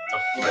kid.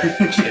 That's a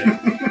bad kid.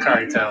 Can't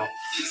already tell.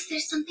 Is there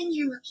something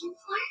you're looking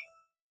for?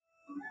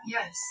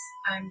 Yes,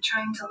 I'm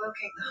trying to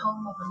locate the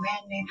home of a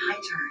man named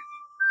Heiter.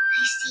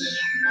 I see.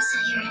 So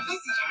you're a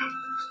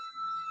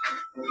visitor.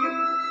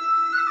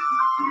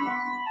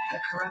 The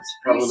corrupt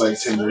Probably like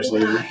priest 10 years is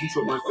later, alive.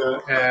 something like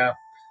that. Yeah.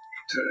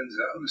 Turns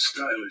out a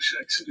stylish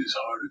exit is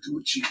harder to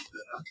achieve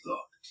than I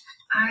thought.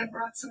 I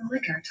brought some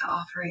liquor to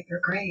offer at your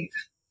grave.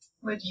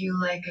 Would you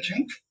like a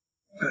drink?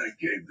 I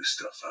gave the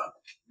stuff up.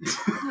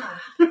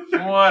 Ah,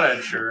 What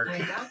a jerk. I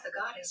doubt the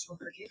goddess will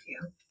forgive you.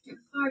 You're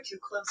far too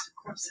close to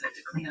corpsehead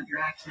to clean up your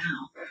act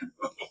now.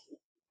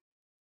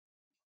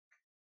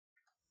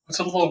 What's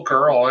a little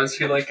girl? Is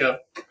he like a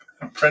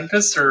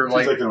apprentice or He's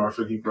like like an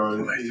orphan he brought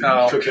in. He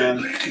Oh. took in.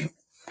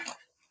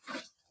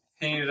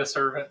 he needed a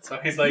servant? So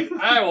he's like,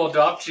 I will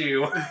adopt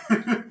you.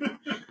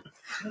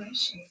 Who is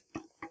she?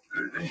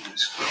 Her name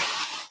is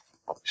Frienen.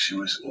 She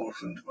was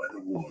orphaned by the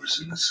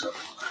wars in the southern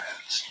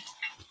lands.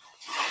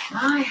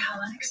 My, how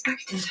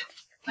unexpected.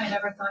 I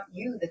never thought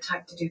you the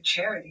type to do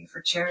charity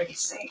for charity's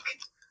sake.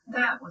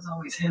 That was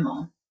always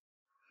Himmel.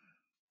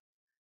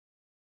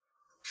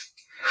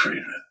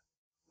 Frienen,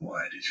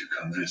 why did you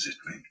come visit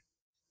me?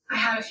 I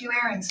had a few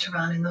errands to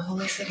run in the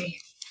Holy City,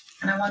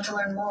 and I want to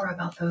learn more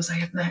about those I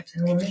have met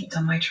and will meet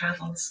on my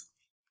travels.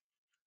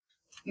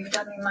 You've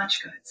done me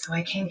much good, so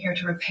I came here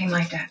to repay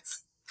my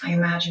debts. I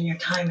imagine your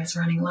time is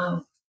running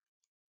low.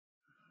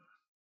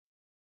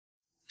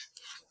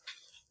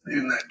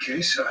 In that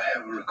case, I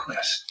have a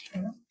request.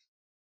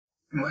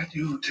 Might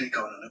you take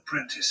on an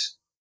apprentice?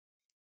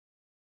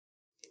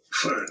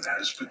 Fern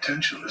has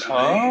potential as a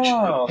mage,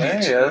 but there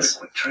needs he is.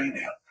 adequate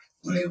training.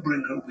 Will you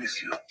bring her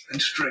with you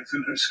and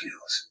strengthen her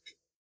skills?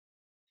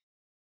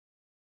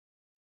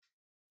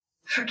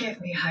 Forgive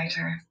me,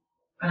 Hyter,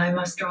 but I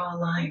must draw a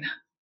line.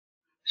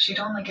 She'd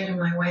only get in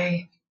my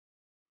way.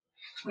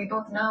 We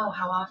both know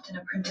how often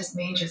apprentice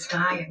mages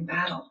die in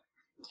battle.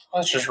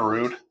 That's just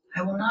rude.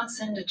 I will not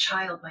send a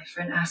child my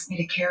friend asked me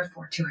to care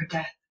for to her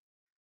death.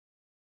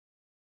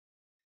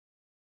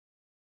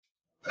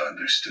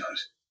 Understood.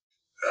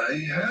 I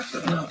have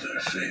another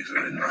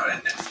favor in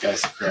mind. This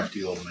guy's a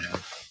crafty old man.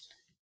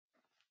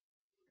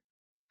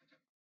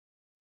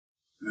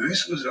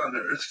 This was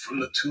unearthed from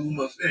the tomb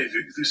of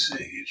Avik the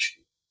Sage.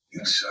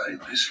 Inside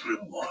this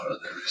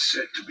grimoire, there is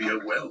said to be a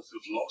wealth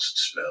of lost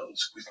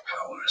spells with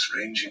powers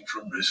ranging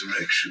from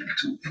resurrection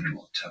to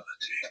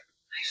immortality.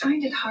 I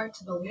find it hard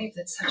to believe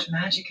that such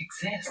magic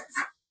exists.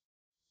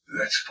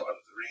 That's part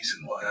of the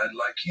reason why I'd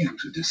like you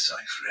to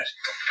decipher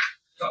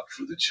it. Up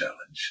for the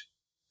challenge.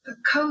 The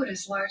code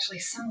is largely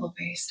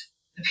symbol-based.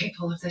 The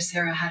people of this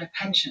era had a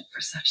penchant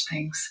for such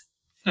things.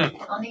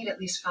 I'll need at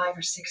least 5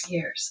 or 6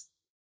 years.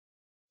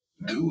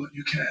 Do what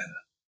you can.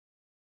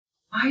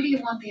 Why do you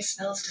want these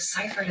spells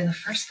deciphered in the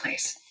first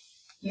place?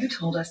 You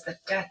told us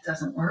that death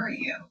doesn't worry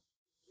you.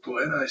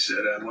 When I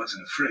said I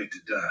wasn't afraid to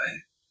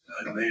die,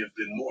 I may have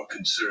been more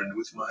concerned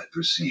with my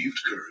perceived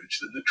courage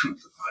than the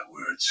truth of my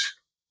words.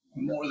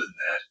 More than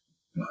that,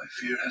 my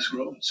fear has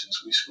grown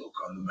since we spoke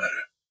on the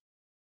matter.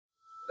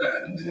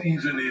 And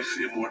even if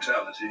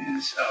immortality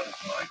is out of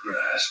my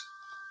grasp,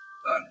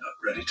 I'm not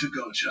ready to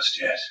go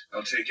just yet.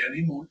 I'll take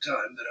any more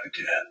time that I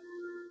can.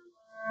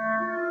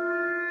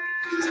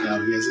 Because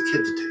now he has a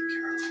kid to take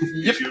care of.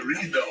 Yep. If you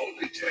read the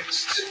holy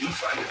texts, you'll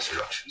find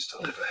instructions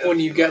to live a When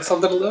you've got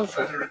something to live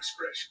for. better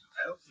expression of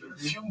health in a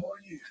few more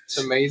years. It's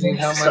amazing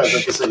how Besides, like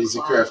much. I said, he's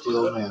a crafty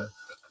old man.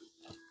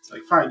 It's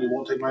like, fine, you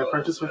won't take my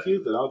apprentice with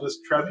you? Then I'll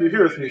just trap you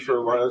here with me for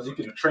a while. You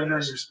can train her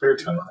in your spare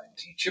time.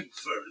 Teach you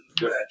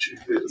further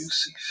magic that you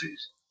see fit.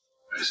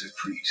 As a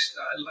priest,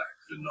 I lack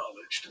the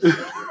knowledge to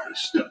further her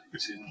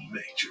studies in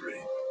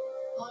majoring.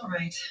 All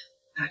right,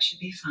 that should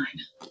be fine.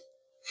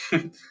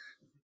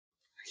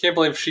 I can't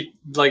believe she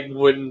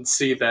wouldn't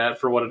see that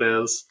for what it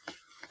is.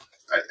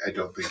 I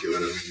don't think it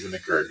would have even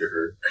occurred to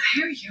her.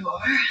 There you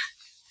are.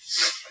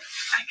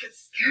 I could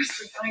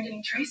scarcely find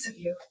any trace of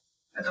you.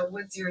 Are the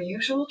woods your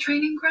usual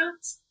training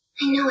grounds?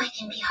 I know I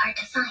can be hard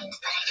to find,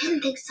 but I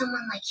didn't think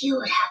someone like you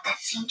would have that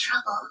same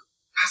trouble.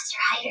 Master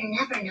Hyder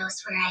never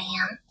knows where I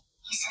am.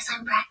 He says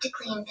I'm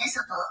practically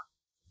invisible.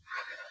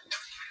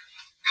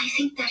 I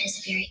think that is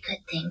a very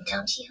good thing,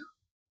 don't you?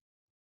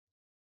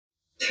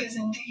 'Tis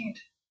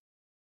indeed.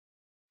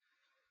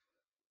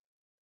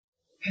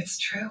 It's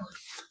true.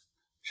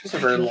 She has a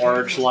very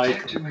large,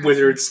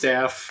 wizard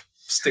staff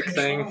stick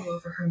thing. Control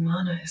over her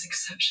mana is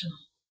exceptional.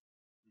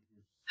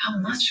 How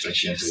much could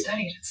she have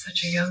studied at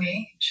such a young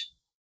age?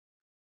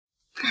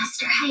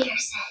 Master Hyder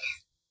said,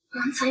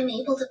 once I'm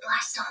able to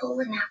blast a hole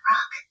in that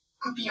rock,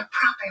 I'll be a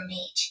proper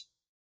mage.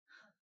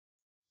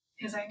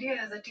 His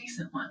idea is a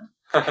decent one.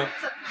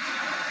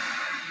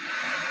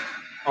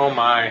 Oh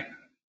my.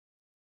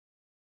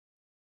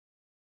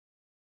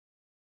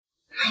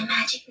 My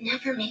magic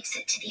never makes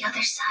it to the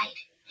other side.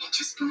 It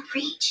just won't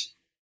reach.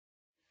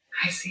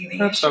 I see the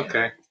That's issue.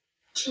 okay.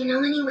 Do you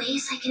know any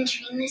ways I can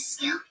train this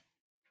skill?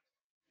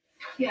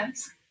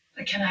 Yes,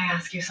 but can I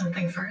ask you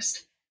something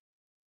first?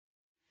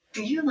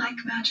 Do you like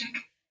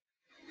magic?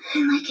 I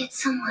like it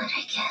somewhat,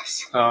 I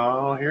guess.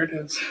 Oh, here it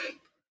is.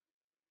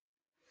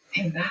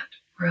 In that,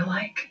 we're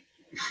alike.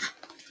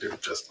 They're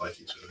just like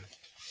each other.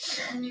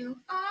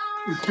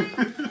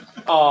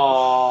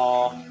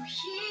 Aww.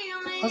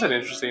 That's an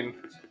interesting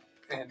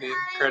ending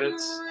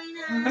credits.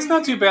 That's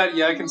not too bad.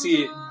 Yeah, I can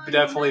see it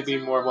definitely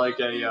being more of like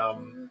a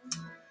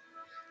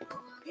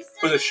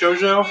was it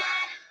shoujo?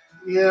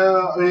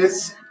 Yeah, I mean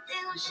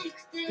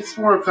it's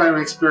more kind of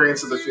an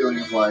experience of the feeling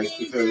of life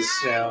because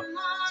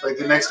it's like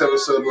the next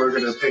episode we're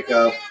going to pick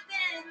up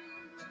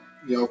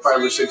 5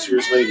 or 6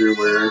 years later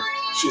where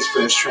she's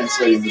finished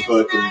translating the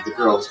book and the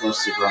girl's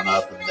mostly grown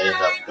up and they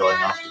end up going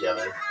off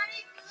together.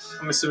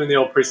 I'm assuming the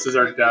old priest has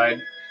already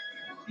died.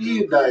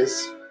 He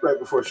dies right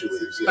before she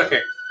leaves. Yeah.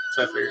 Okay,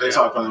 so I figured. They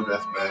talk on their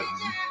deathbed.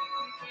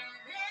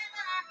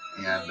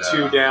 And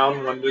 2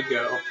 down, 1 to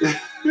go.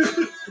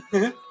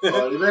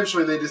 Well,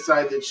 eventually they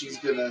decide that she's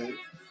gonna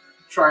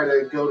try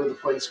to go to the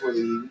place where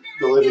the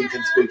living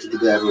can speak to the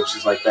dead, which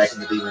is like back in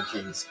the Demon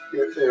King's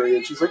area.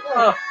 And she's like,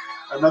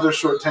 another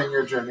short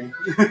 10-year journey.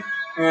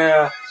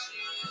 Yeah.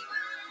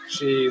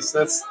 Jeez,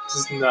 that's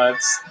just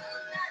nuts.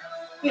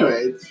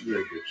 Anyway, it's a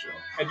very good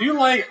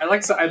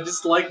show. I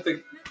just like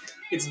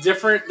it's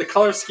different, the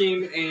color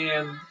scheme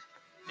and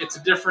it's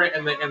different,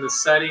 and the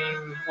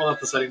setting. Well, not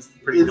the setting's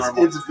pretty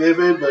normal. It's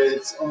vivid, but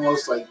it's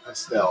almost like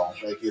pastel.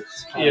 Like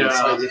it's kind of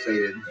slightly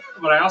faded.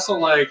 But I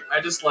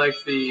just like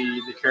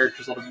the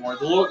characters a little more.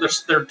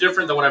 They're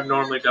different than what I've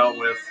normally dealt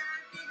with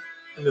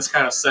in this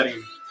kind of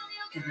setting.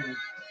 Mm-hmm.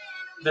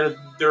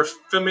 They're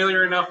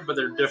familiar enough, but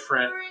they're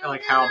different, and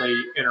like how they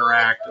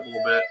interact a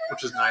little bit,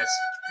 which is nice.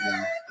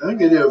 Yeah, I think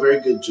they do a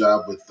very good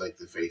job with like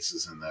the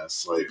faces in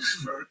this, like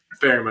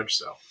very much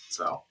so.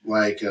 So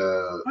like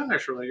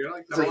that's really good. I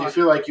like that. It's like you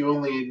feel like you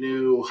only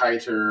knew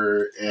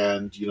Heiter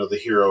and the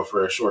hero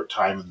for a short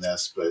time in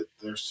this, but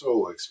they're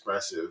so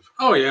expressive.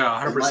 Oh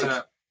yeah,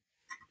 100%.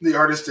 The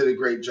artist did a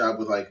great job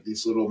with like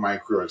these little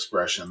micro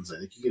expressions,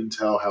 and you can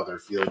tell how they're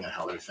feeling and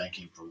how they're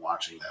thinking from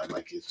watching them.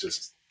 Like it's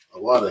just a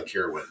lot of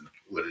care went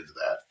into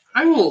that.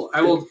 I will.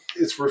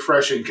 It's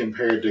refreshing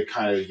compared to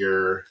kind of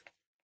your,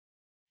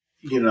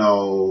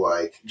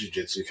 like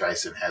Jujutsu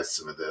Kaisen has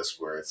some of this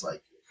where it's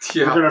like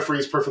we're going to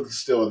freeze perfectly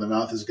still and the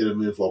mouth is going to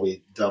move while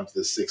we dump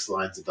the 6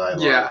 lines of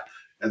dialogue. Yeah,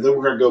 and then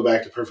we're going to go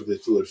back to perfectly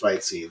fluid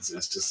fight scenes, and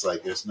it's just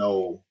like there's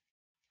no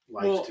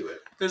life to it.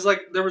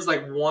 There was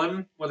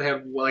one where they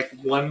had like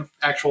one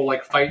actual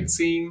like fight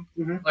scene,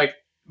 like.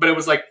 But it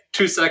was like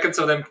 2 seconds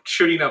of them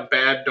shooting a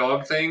bad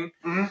dog thing.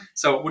 Mm-hmm.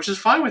 So, which is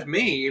fine with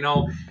me. You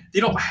don't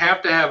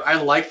have to have.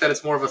 I like that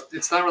it's more of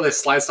it's not really a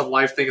slice of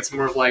life thing. It's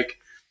more of like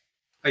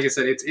I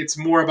said, it's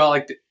more about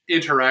like the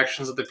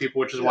interactions of the people,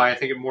 which is why I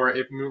think it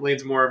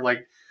leans more of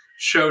like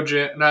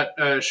shoujo, not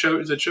show.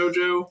 Is it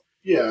shoujo?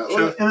 Yeah,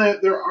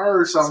 and there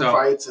are some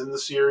fights in the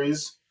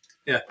series.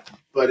 Yeah,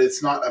 but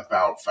it's not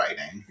about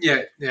fighting.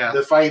 Yeah.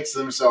 The fights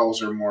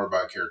themselves are more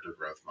about character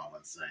growth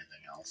moments than anything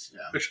else.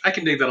 Yeah, which I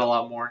can dig that a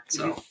lot more.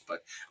 So,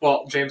 but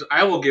James,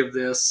 I will give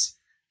this.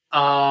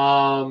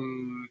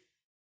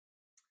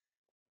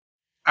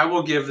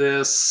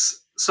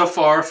 So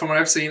far from what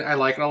I've seen, I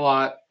like it a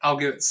lot. I'll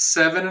give it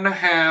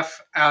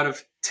 7.5 out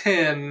of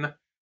 10.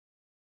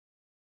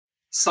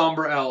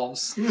 Somber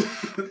elves.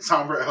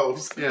 Somber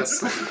elves.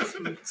 Yes.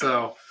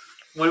 So,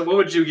 what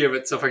would you give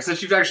it so far?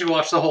 Since you've actually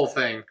watched the whole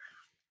thing.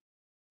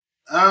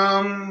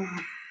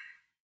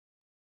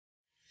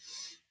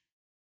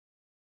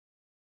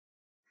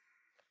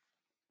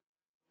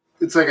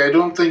 It's like I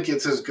don't think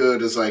it's as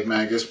good as like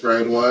Magus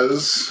Bride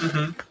was,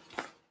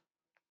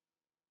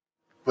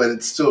 but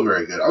it's still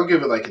very good. I'll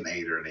give it like an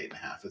 8 or an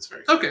 8.5. It's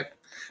very good. Okay.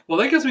 Well,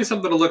 that gives me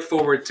something to look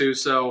forward to.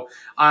 So,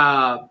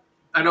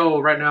 I know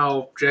right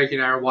now Jackie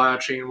and I are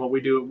watching what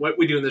we do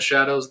in the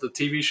shadows, the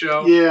TV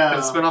show. Yeah,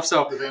 and the spinoff.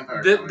 So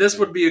this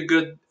would be a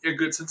good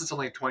since it's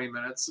only 20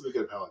 minutes. It would be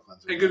a good palate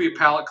cleanser. It could be a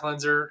palate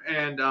cleanser,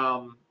 and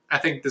I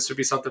think this would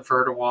be something for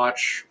her to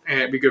watch, and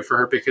it'd be good for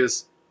her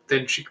because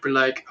then she could be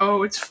like,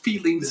 "Oh, it's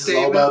feelings." This is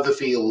all about the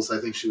feels. I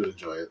think she would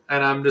enjoy it.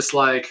 And I'm just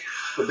like,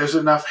 but there's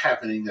enough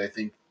happening that I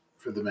think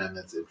for the men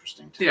that's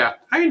interesting too. Yeah,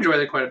 I enjoy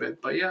that quite a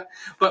bit. But yeah,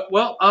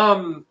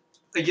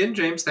 again,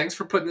 James, thanks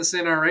for putting this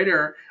in our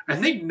radar. I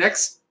think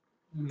this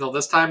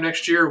time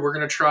next year, we're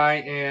going to try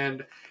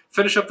and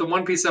finish up the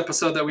One Piece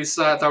episode that we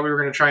thought we were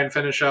going to try and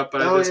finish up.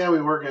 But we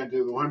were going to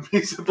do the One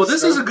Piece episode. Well,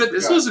 this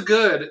was a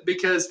good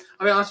because,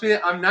 I'll be honest with you,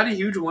 I'm not a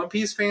huge One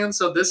Piece fan,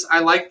 so I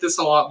like this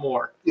a lot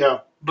more.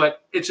 Yeah.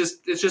 But it's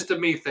just a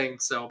me thing,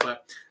 so,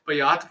 but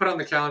yeah, I'll have to put it on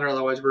the calendar,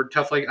 otherwise I'm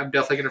definitely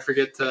going to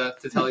forget to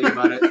tell you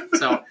about it.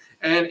 So,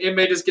 and it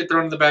may just get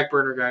thrown in the back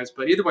burner, guys,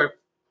 but either way,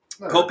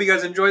 hope you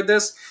guys enjoyed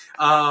this.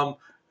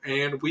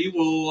 And we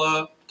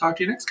will talk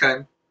to you next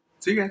time.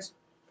 See you guys.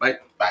 Bye.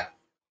 Bye.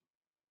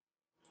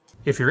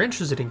 If you're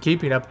interested in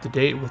keeping up to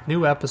date with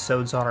new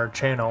episodes on our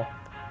channel,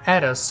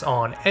 add us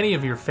on any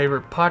of your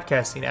favorite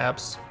podcasting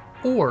apps,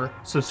 or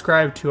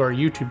subscribe to our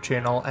YouTube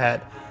channel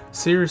at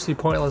Seriously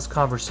Pointless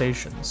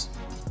Conversations.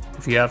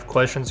 If you have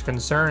questions or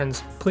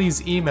concerns,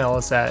 please email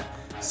us at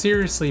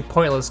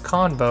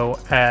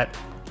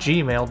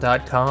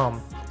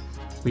seriouslypointlessconvo@gmail.com.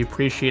 We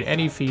appreciate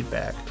any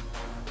feedback.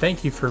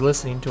 Thank you for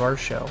listening to our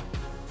show.